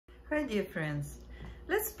Hi dear friends,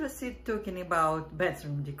 let's proceed talking about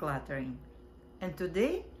bathroom decluttering. And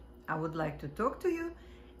today I would like to talk to you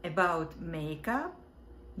about makeup,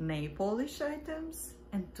 nail polish items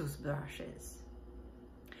and toothbrushes.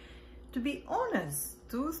 To be honest,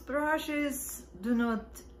 toothbrushes do not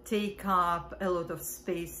take up a lot of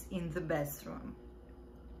space in the bathroom.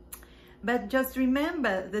 But just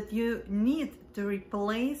remember that you need to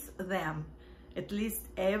replace them at least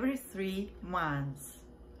every 3 months.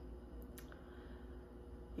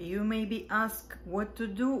 You may be asked what to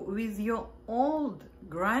do with your old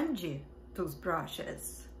grungy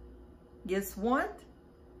toothbrushes. Guess what?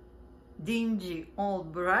 Dingy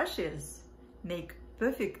old brushes make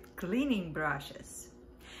perfect cleaning brushes.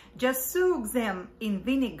 Just soak them in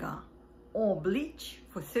vinegar or bleach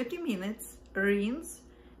for 30 minutes, rinse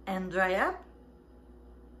and dry up.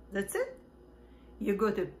 That's it. You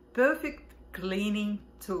got a perfect cleaning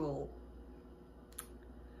tool.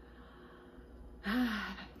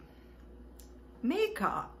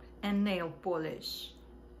 Makeup and nail polish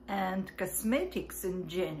and cosmetics in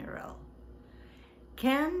general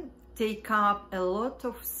can take up a lot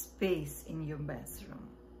of space in your bathroom.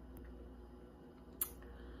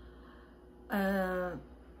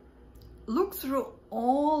 Look through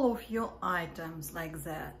all of your items like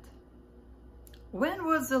that. When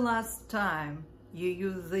was the last time you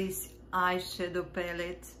used this eyeshadow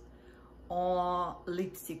palette or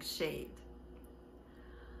lipstick shade?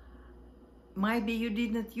 Maybe you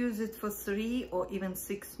did not use it for 3 or even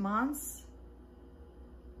 6 months.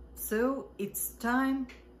 So it's time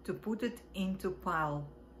to put it into pile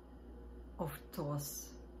of toss.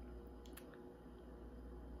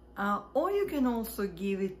 Or you can also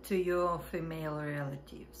give it to your female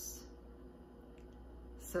relatives.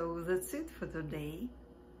 So that's it for today.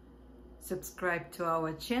 Subscribe to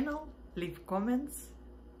our channel, leave comments,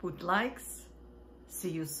 put likes.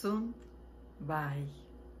 See you soon. Bye.